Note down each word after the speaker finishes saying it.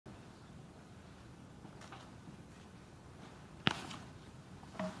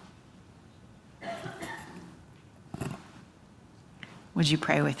Would you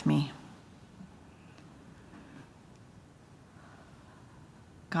pray with me?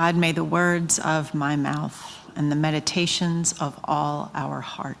 God, may the words of my mouth and the meditations of all our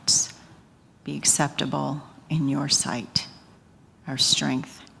hearts be acceptable in your sight, our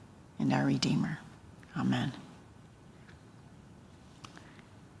strength and our Redeemer. Amen.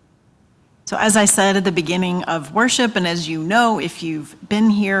 So as I said at the beginning of worship, and as you know, if you've been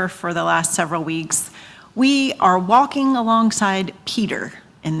here for the last several weeks, we are walking alongside Peter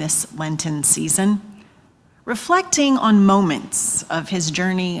in this Lenten season, reflecting on moments of his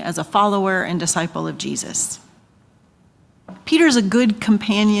journey as a follower and disciple of Jesus. Peter's a good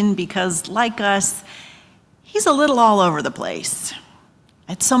companion because, like us, he's a little all over the place.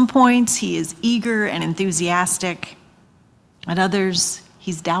 At some points, he is eager and enthusiastic. At others,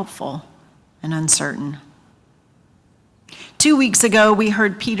 he's doubtful and uncertain. 2 weeks ago, we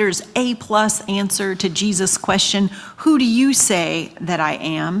heard Peter's A+ answer to Jesus' question, "Who do you say that I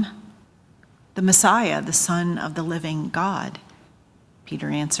am?" "The Messiah, the Son of the living God,"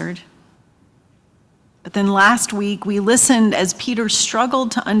 Peter answered. But then last week, we listened as Peter struggled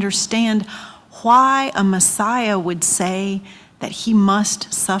to understand why a Messiah would say that he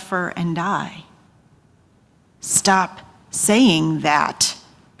must suffer and die. "Stop saying that,"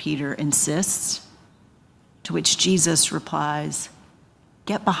 Peter insists, to which Jesus replies,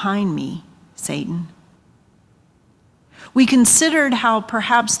 "Get behind me, Satan." We considered how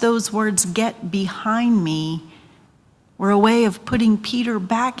perhaps those words, "get behind me," were a way of putting Peter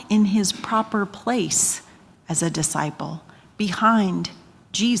back in his proper place as a disciple, behind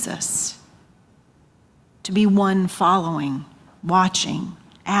Jesus. To be one following, watching,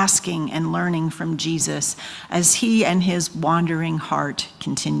 asking, and learning from Jesus as he and his wandering heart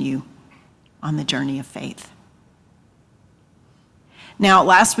continue on the journey of faith. Now,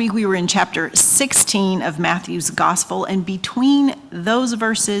 last week we were in chapter 16 of Matthew's Gospel, and between those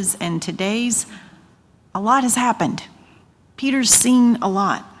verses and today's, a lot has happened. Peter's seen a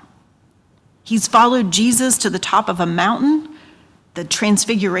lot. He's followed Jesus to the top of a mountain, the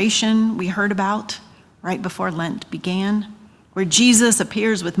transfiguration we heard about right before Lent began, where Jesus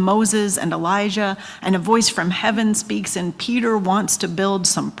appears with Moses and Elijah, and a voice from heaven speaks, and Peter wants to build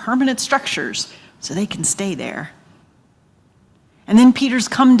some permanent structures so they can stay there. And then Peter's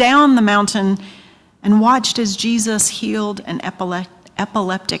come down the mountain and watched as Jesus healed an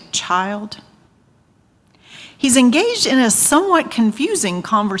epileptic child. He's engaged in a somewhat confusing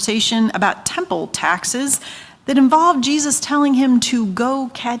conversation about temple taxes that involved Jesus telling him to go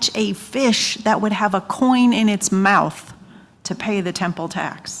catch a fish that would have a coin in its mouth to pay the temple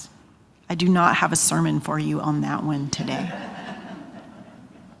tax. I do not have a sermon for you on that one today.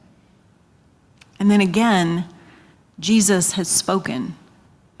 And then again, Jesus has spoken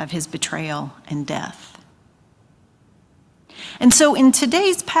of his betrayal and death. And so in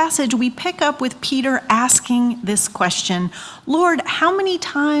today's passage, we pick up with Peter asking this question, "Lord, how many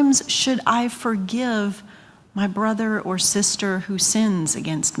times should I forgive my brother or sister who sins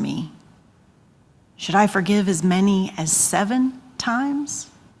against me? Should I forgive as many as 7 times?"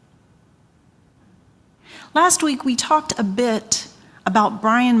 Last week, we talked a bit about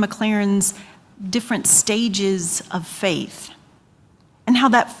Brian McLaren's different stages of faith, and how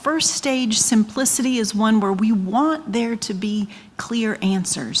that first stage, simplicity, is one where we want there to be clear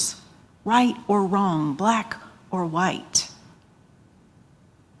answers, right or wrong, black or white.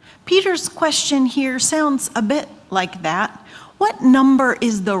 Peter's question here sounds a bit like that. What number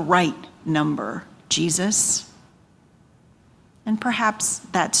is the right number, Jesus? And perhaps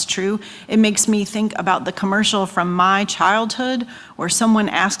that's true. It makes me think about the commercial from my childhood where someone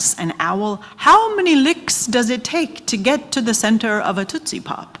asks an owl, "How many licks does it take to get to the center of a Tootsie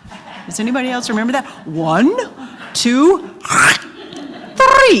Pop?" Does anybody else remember that? 1, 2,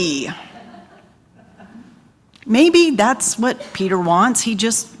 3. Maybe that's what Peter wants. He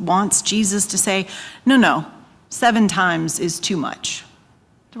just wants Jesus to say, no, 7 times is too much.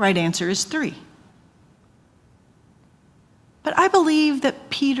 The right answer is 3. But I believe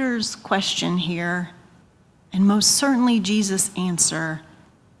that Peter's question here, and most certainly Jesus' answer,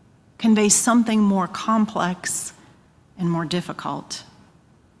 conveys something more complex and more difficult.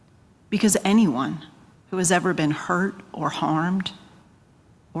 Because anyone who has ever been hurt or harmed,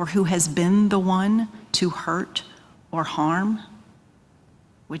 or who has been the one to hurt or harm,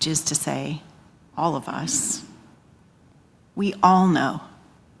 which is to say, all of us, we all know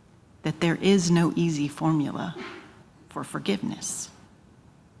that there is no easy formula for forgiveness.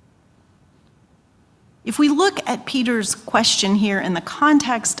 If we look at Peter's question here in the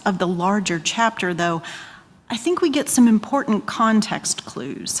context of the larger chapter, though, I think we get some important context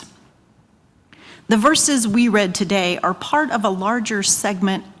clues. The verses we read today are part of a larger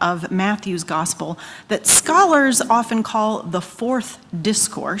segment of Matthew's gospel that scholars often call the fourth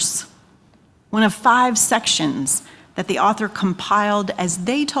discourse, one of 5 sections that the author compiled as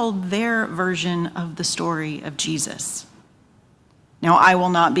they told their version of the story of Jesus. Now, I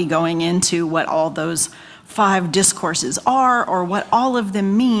will not be going into what all those 5 discourses are or what all of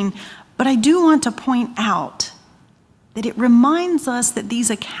them mean, but I do want to point out that it reminds us that these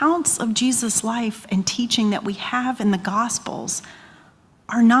accounts of Jesus' life and teaching that we have in the Gospels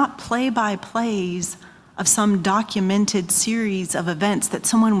are not play-by-plays of some documented series of events that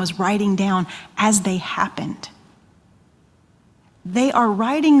someone was writing down as they happened. They are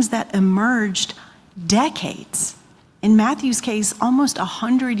writings that emerged decades, in Matthew's case, almost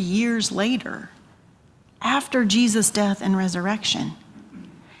 100 years later, after Jesus' death and resurrection.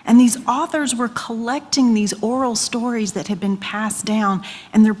 And these authors were collecting these oral stories that had been passed down,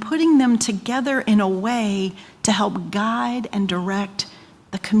 and they're putting them together in a way to help guide and direct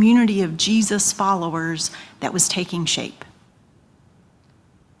the community of Jesus followers that was taking shape.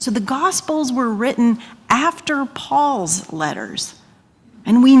 So the Gospels were written after Paul's letters,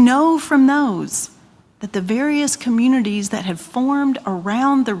 and we know from those that the various communities that had formed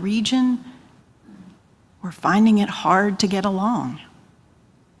around the region were finding it hard to get along.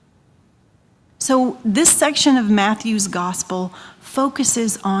 So this section of Matthew's gospel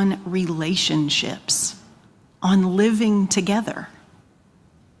focuses on relationships, on living together.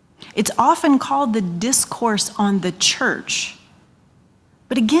 It's often called the discourse on the church.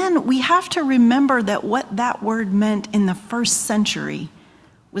 But again, we have to remember that what that word meant in the first century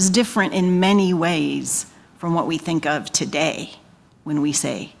was different in many ways from what we think of today when we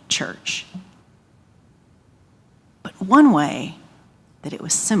say church. But one way that it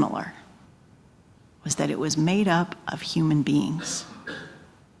was similar was that it was made up of human beings.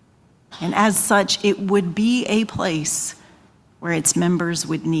 And as such, it would be a place where its members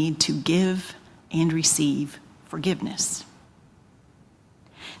would need to give and receive forgiveness.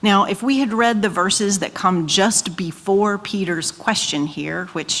 Now, if we had read the verses that come just before Peter's question here,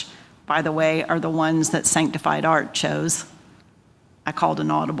 which, by the way, are the ones that Sanctified Art chose, I called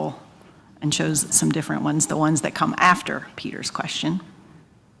an audible and chose some different ones, the ones that come after Peter's question.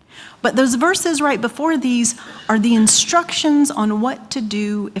 But those verses right before these are the instructions on what to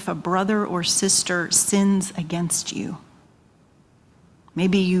do if a brother or sister sins against you.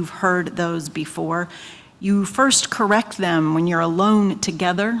 Maybe you've heard those before. You first correct them when you're alone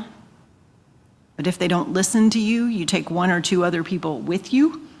together. But if they don't listen to you, you take 1 or 2 other people with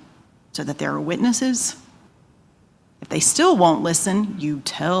you so that there are witnesses. If they still won't listen, you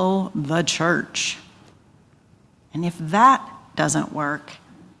tell the church. And if that doesn't work,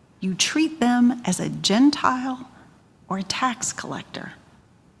 you treat them as a Gentile or a tax collector.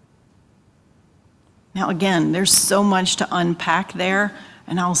 Now, again, there's so much to unpack there,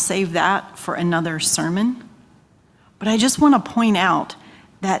 and I'll save that for another sermon. But I just want to point out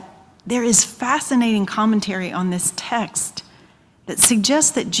that there is fascinating commentary on this text that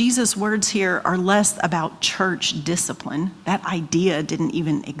suggests that Jesus' words here are less about church discipline. That idea didn't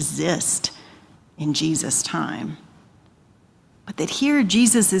even exist in Jesus' time. But that here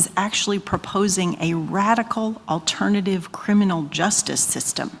Jesus is actually proposing a radical alternative criminal justice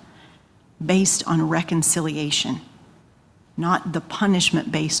system based on reconciliation, not the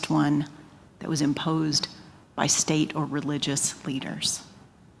punishment-based one that was imposed by state or religious leaders.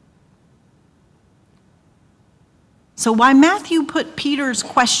 So why Matthew put Peter's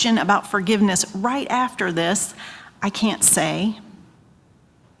question about forgiveness right after this, I can't say.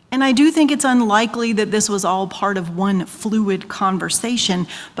 And I do think it's unlikely that this was all part of one fluid conversation,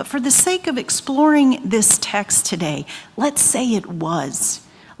 but for the sake of exploring this text today, let's say it was.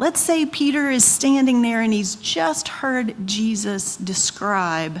 Let's say Peter is standing there and he's just heard Jesus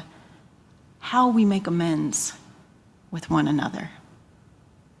describe how we make amends with one another.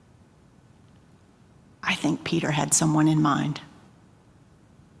 I think Peter had someone in mind.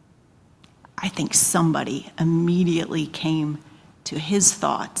 I think somebody immediately came to his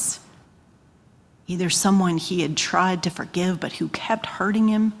thoughts. Either someone he had tried to forgive but who kept hurting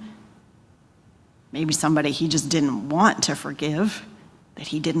him. Maybe somebody he just didn't want to forgive, that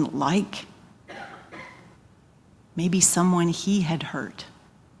he didn't like. Maybe someone he had hurt.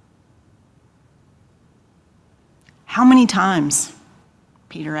 How many times,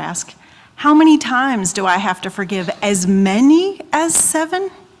 Peter asked, how many times do I have to forgive? As many as 7?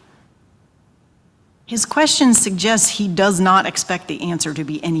 His question suggests he does not expect the answer to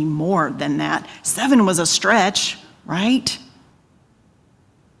be any more than that. 7 was a stretch, right?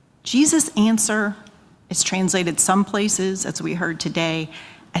 Jesus' answer is translated some places, as we heard today,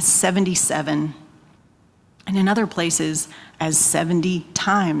 as 77, and in other places as 70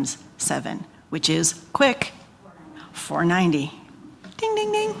 times 7, which is, quick, 490. Ding,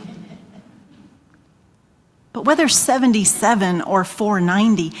 ding, ding. But whether 77 or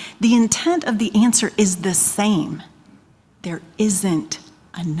 490, the intent of the answer is the same. There isn't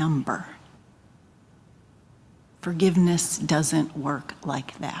a number. Forgiveness doesn't work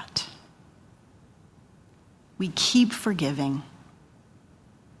like that. We keep forgiving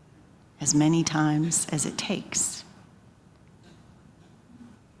as many times as it takes.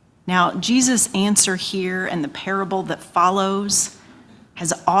 Now, Jesus' answer here and the parable that follows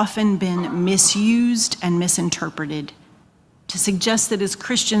has often been misused and misinterpreted to suggest that as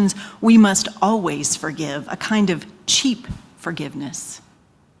Christians, we must always forgive, a kind of cheap forgiveness.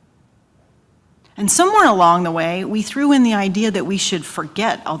 And somewhere along the way, we threw in the idea that we should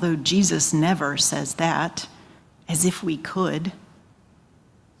forget, although Jesus never says that, as if we could.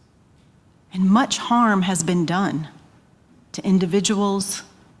 And much harm has been done to individuals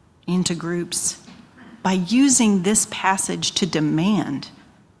and to groups by using this passage to demand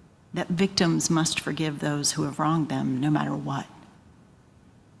that victims must forgive those who have wronged them, no matter what.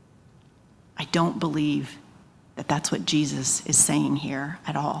 I don't believe that that's what Jesus is saying here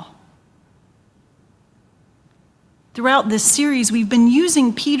at all. Throughout this series, we've been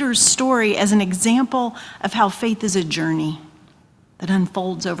using Peter's story as an example of how faith is a journey that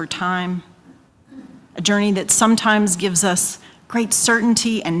unfolds over time, a journey that sometimes gives us great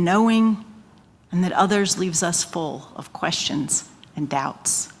certainty and knowing, and that others leaves us full of questions and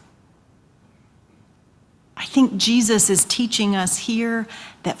doubts. I think Jesus is teaching us here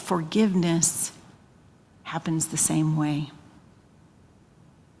that forgiveness happens the same way.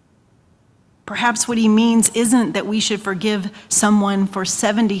 Perhaps what he means isn't that we should forgive someone for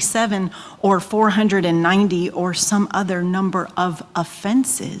 77 or 490 or some other number of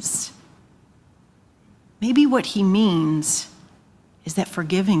offenses. Maybe what he means is that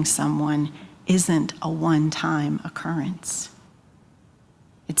forgiving someone isn't a one-time occurrence.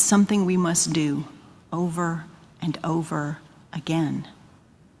 It's something we must do over and over again.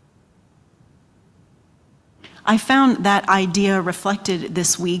 I found that idea reflected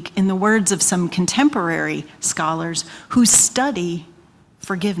this week in the words of some contemporary scholars who study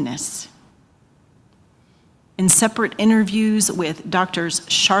forgiveness. In separate interviews with Drs.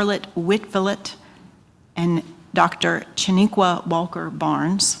 Charlotte Whitfield and Dr. Chiniquah Walker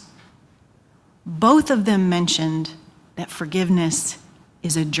Barnes, both of them mentioned that forgiveness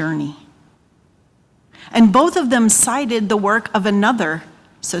is a journey. And both of them cited the work of another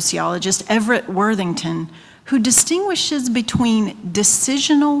sociologist, Everett Worthington, who distinguishes between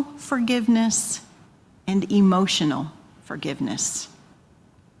decisional forgiveness and emotional forgiveness.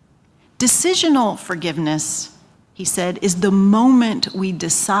 Decisional forgiveness, he said, is the moment we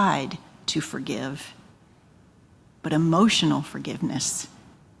decide to forgive. But emotional forgiveness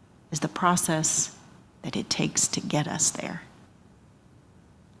is the process that it takes to get us there.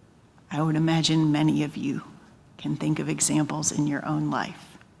 I would imagine many of you can think of examples in your own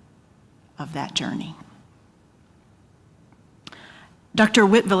life of that journey. Dr.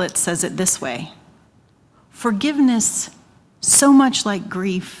 Whitfield says it this way: forgiveness, so much like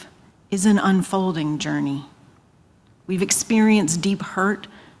grief, is an unfolding journey. We've experienced deep hurt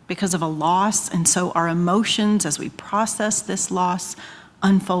because of a loss, and so our emotions as we process this loss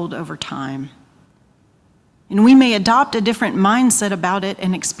unfold over time. And we may adopt a different mindset about it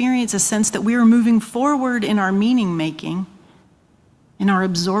and experience a sense that we are moving forward in our meaning making, in our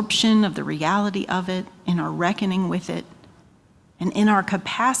absorption of the reality of it, in our reckoning with it, and in our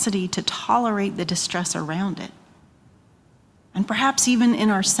capacity to tolerate the distress around it, and perhaps even in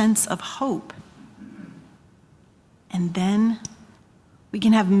our sense of hope. And then we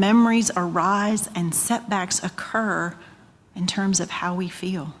can have memories arise and setbacks occur in terms of how we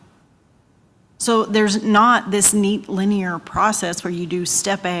feel. So there's not this neat linear process where you do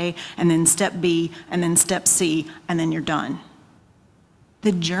step A and then step B and then step C and then you're done.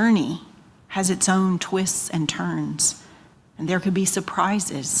 The journey has its own twists and turns, and there could be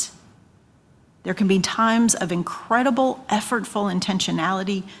surprises. There can be times of incredible, effortful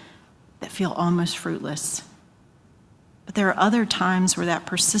intentionality that feel almost fruitless. But there are other times where that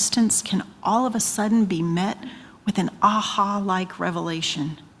persistence can all of a sudden be met with an aha-like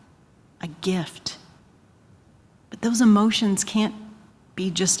revelation, a gift. But those emotions can't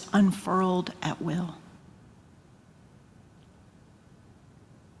be just unfurled at will.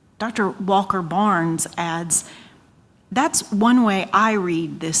 Dr. Walker Barnes adds, that's one way I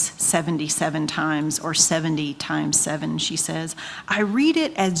read this 77 times or 70 times 7, she says. I read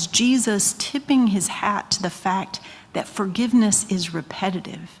it as Jesus tipping his hat to the fact that forgiveness is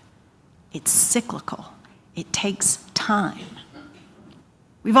repetitive, it's cyclical, It takes time.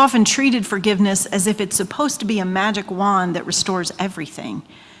 We've often treated forgiveness as if it's supposed to be a magic wand that restores everything.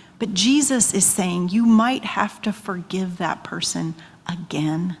 But Jesus is saying you might have to forgive that person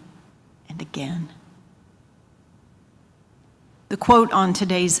again and again. The quote on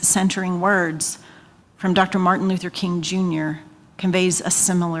today's centering words from Dr. Martin Luther King Jr. conveys a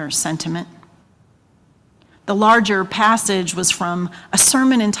similar sentiment. The larger passage was from a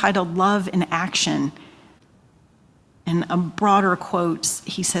sermon entitled Love in Action. And a broader quote,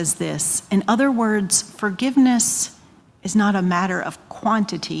 he says this: in other words, forgiveness is not a matter of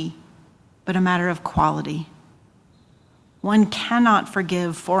quantity, but a matter of quality. One cannot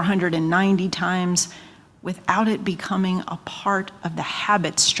forgive 490 times without it becoming a part of the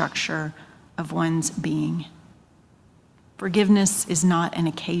habit structure of one's being. Forgiveness is not an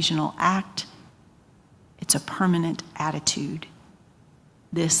occasional act, it's a permanent attitude.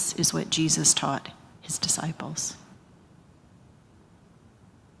 This is what Jesus taught his disciples.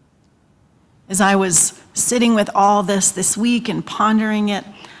 As I was sitting with all this week and pondering it,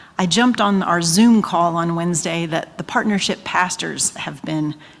 I jumped on our Zoom call on Wednesday that the partnership pastors have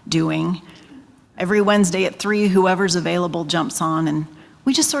been doing. Every Wednesday at 3, whoever's available jumps on, and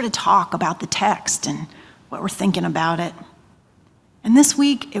we just sort of talk about the text and what we're thinking about it. And this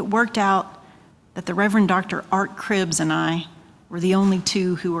week, it worked out that the Reverend Dr. Art Cribbs and I were the only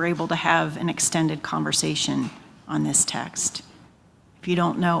two who were able to have an extended conversation on this text. If you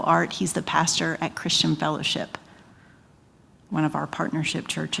don't know Art, he's the pastor at Christian Fellowship, one of our partnership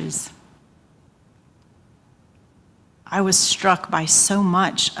churches. I was struck by so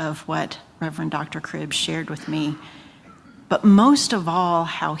much of what Reverend Dr. Cribbs shared with me, but most of all,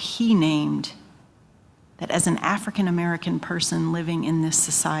 how he named that as an African-American person living in this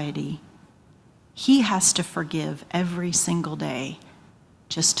society, he has to forgive every single day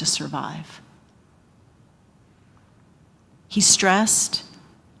just to survive. He stressed,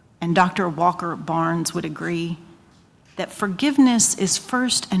 and Dr. Walker Barnes would agree, that forgiveness is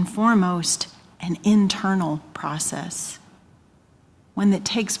first and foremost an internal process, one that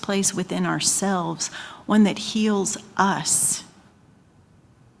takes place within ourselves, one that heals us.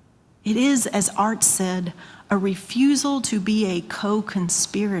 It is, as Art said, a refusal to be a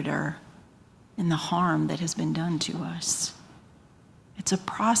co-conspirator in the harm that has been done to us. It's a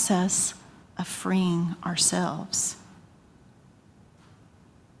process of freeing ourselves.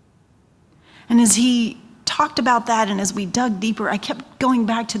 And as he talked about that, and as we dug deeper, I kept going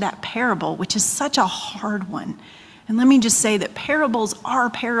back to that parable, which is such a hard one. And let me just say that parables are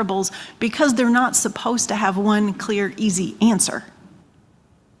parables because they're not supposed to have one clear, easy answer.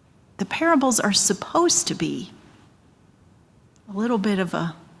 The parables are supposed to be a little bit of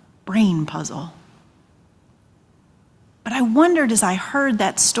a brain puzzle. But I wondered as I heard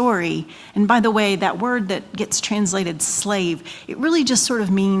that story, and by the way, that word that gets translated slave, it really just sort of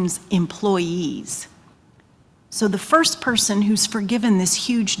means employees. So the first person who's forgiven this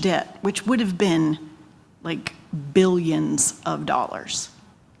huge debt, which would have been like billions of dollars,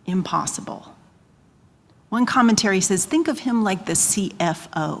 impossible. One commentary says, think of him like the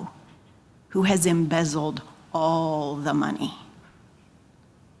CFO who has embezzled all the money.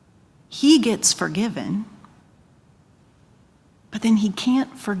 He gets forgiven, but then he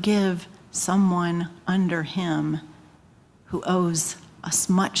can't forgive someone under him who owes a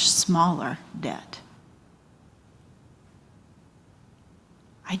much smaller debt.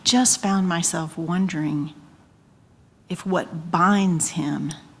 I just found myself wondering if what binds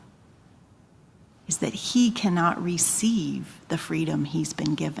him is that he cannot receive the freedom he's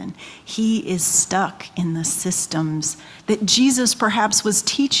been given. He is stuck in the systems that Jesus perhaps was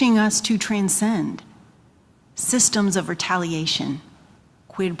teaching us to transcend. Systems of retaliation,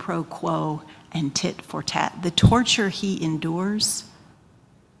 quid pro quo, and tit for tat. The torture he endures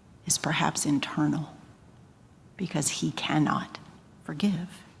is perhaps internal because he cannot forgive.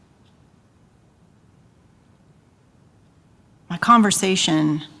 My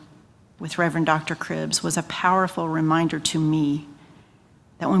conversation with Reverend Dr. Cribbs was a powerful reminder to me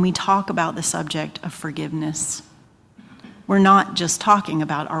that when we talk about the subject of forgiveness, we're not just talking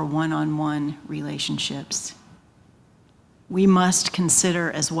about our one-on-one relationships. We must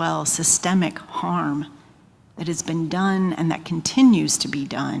consider as well systemic harm that has been done and that continues to be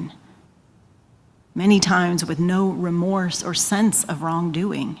done, many times with no remorse or sense of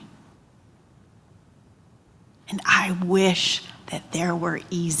wrongdoing. And I wish that there were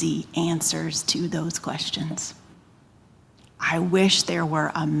easy answers to those questions. I wish there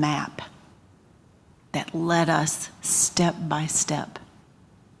were a map that led us step by step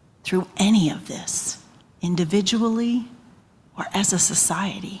through any of this, individually or as a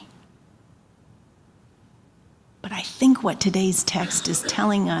society. But I think what today's text is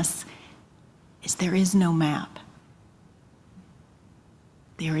telling us is there is no map.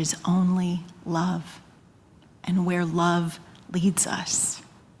 There is only love, and where love leads us.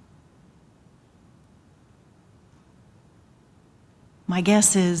 My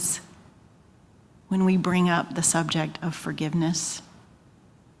guess is when we bring up the subject of forgiveness,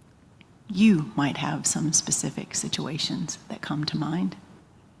 you might have some specific situations that come to mind.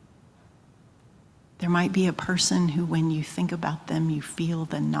 There might be a person who, when you think about them, you feel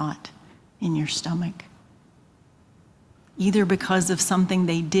the knot in your stomach, either because of something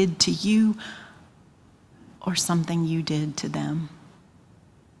they did to you or something you did to them.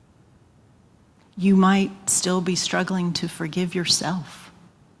 You might still be struggling to forgive yourself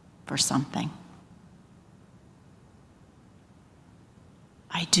for something.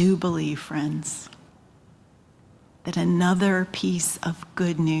 I do believe, friends, that another piece of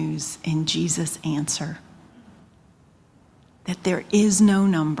good news in Jesus' answer, that there is no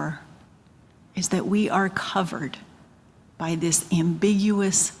number, is that we are covered by this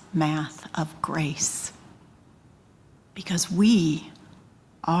ambiguous math of grace because we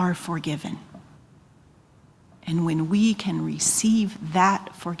are forgiven. And when we can receive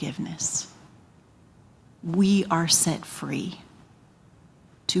that forgiveness, we are set free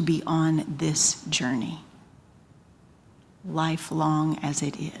to be on this journey, lifelong as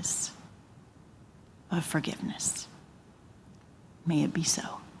it is, of forgiveness. May it be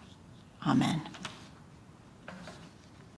so. Amen.